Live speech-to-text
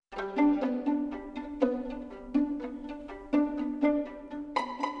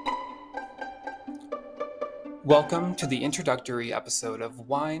Welcome to the introductory episode of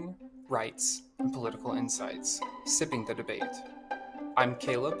Wine, Rights, and Political Insights, Sipping the Debate. I'm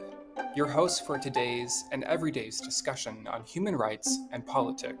Caleb, your host for today's and everyday's discussion on human rights and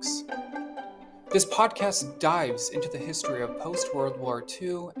politics. This podcast dives into the history of post-World War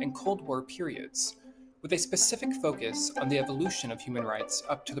II and Cold War periods, with a specific focus on the evolution of human rights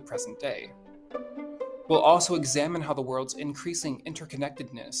up to the present day. We'll also examine how the world's increasing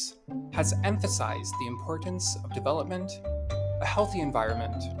interconnectedness has emphasized the importance of development, a healthy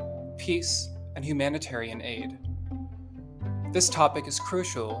environment, peace, and humanitarian aid. This topic is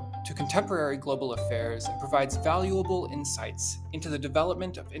crucial to contemporary global affairs and provides valuable insights into the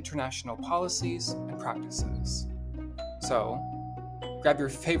development of international policies and practices. So, grab your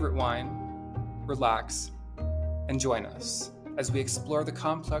favorite wine, relax, and join us as we explore the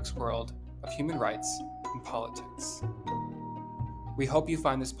complex world of human rights and politics. We hope you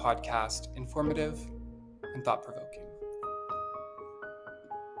find this podcast informative and thought-provoking.